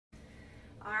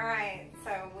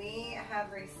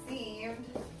have received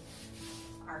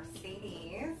our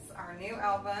CDs, our new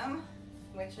album,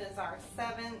 which is our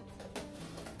 7th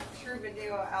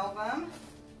Troubaduo album.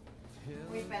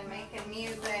 We've been making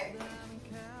music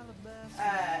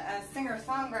as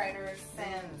singer-songwriters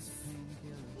since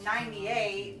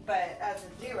 '98, but as a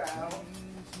duo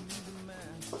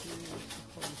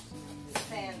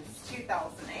since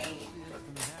 2008.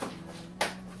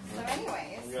 So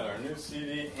anyways. We got our new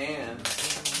CD and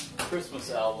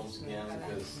Christmas albums again,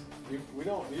 because we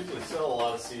don't usually sell a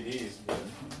lot of CDs, but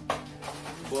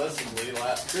blessedly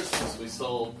last Christmas we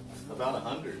sold about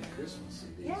 100 Christmas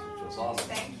CDs, which was awesome.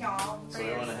 Thank y'all for so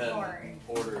we went ahead and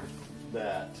ordered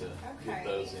that to get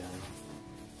those in.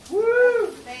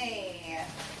 Woo! Hey.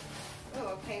 Ooh,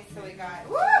 okay, so we got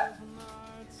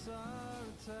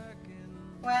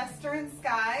Western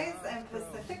Skies and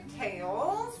Pacific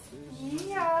Tales.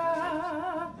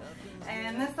 Yeah.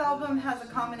 And this album has a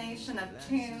combination of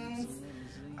tunes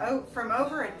from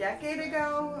over a decade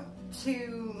ago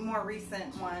to more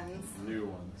recent ones. New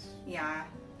ones. Yeah.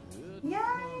 Yay!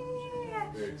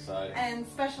 Very exciting. And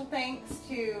special thanks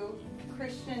to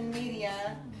Christian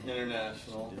Media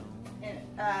International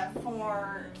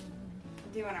for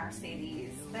doing our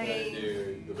CDs. They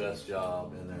do the best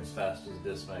job, and they're as fast as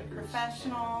disc makers.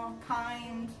 Professional,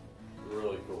 kind.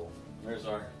 Really cool. There's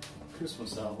our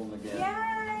Christmas album again.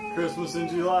 Yay! Christmas in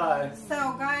July.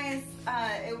 So guys,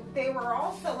 they were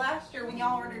also last year when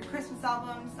y'all ordered Christmas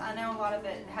albums. I know a lot of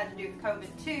it had to do with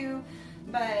COVID too,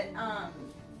 but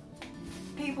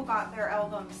people got their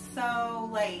albums so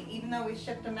late, even though we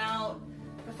shipped them out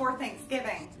before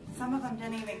Thanksgiving. Some of them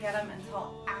didn't even get them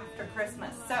until after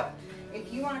Christmas. So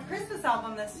if you want a Christmas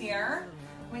album this year,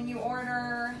 when you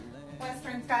order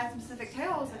Western Skies and Pacific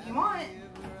Tales, if you want,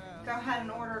 go ahead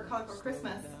and order Colorful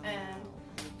Christmas and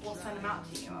we'll send them out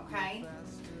to you, okay?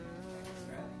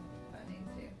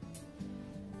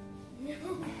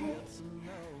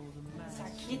 It's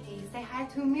our kitty. Say hi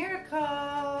to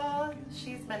Miracle.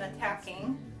 She's been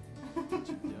attacking.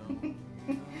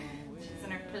 She's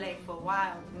in her playful,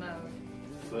 wild mode.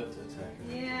 Foot attacker.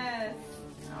 Yes.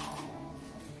 Oh.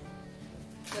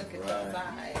 Look at those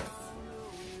eyes.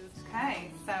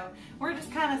 Okay, so we're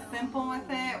just kind of simple with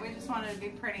it. We just wanted to be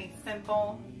pretty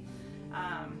simple.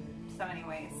 So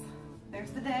anyways,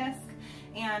 there's the disc,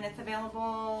 and it's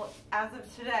available as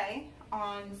of today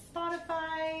on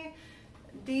Spotify,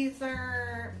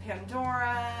 Deezer,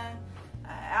 Pandora,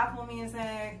 Apple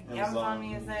Music, Amazon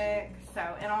Music. So,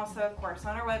 and also of course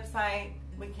on our website,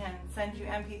 we can send you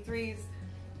MP3s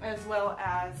as well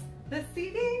as the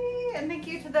CD, and thank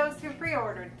you to those who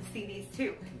pre-ordered the CDs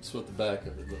too. That's what the back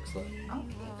of it looks like.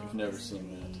 Okay. I've never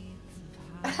seen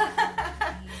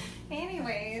that.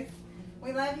 Anyways,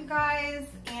 we love you guys,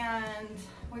 and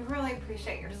we really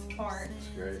appreciate your support. It's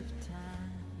great.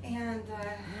 And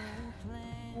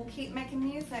we'll keep making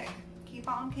music. Keep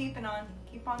on keeping on.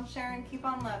 Keep on sharing. Keep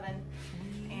on loving.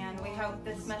 And we hope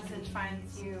this message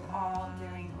finds you all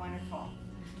doing wonderful.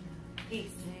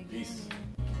 Peace. Peace.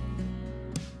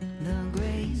 The great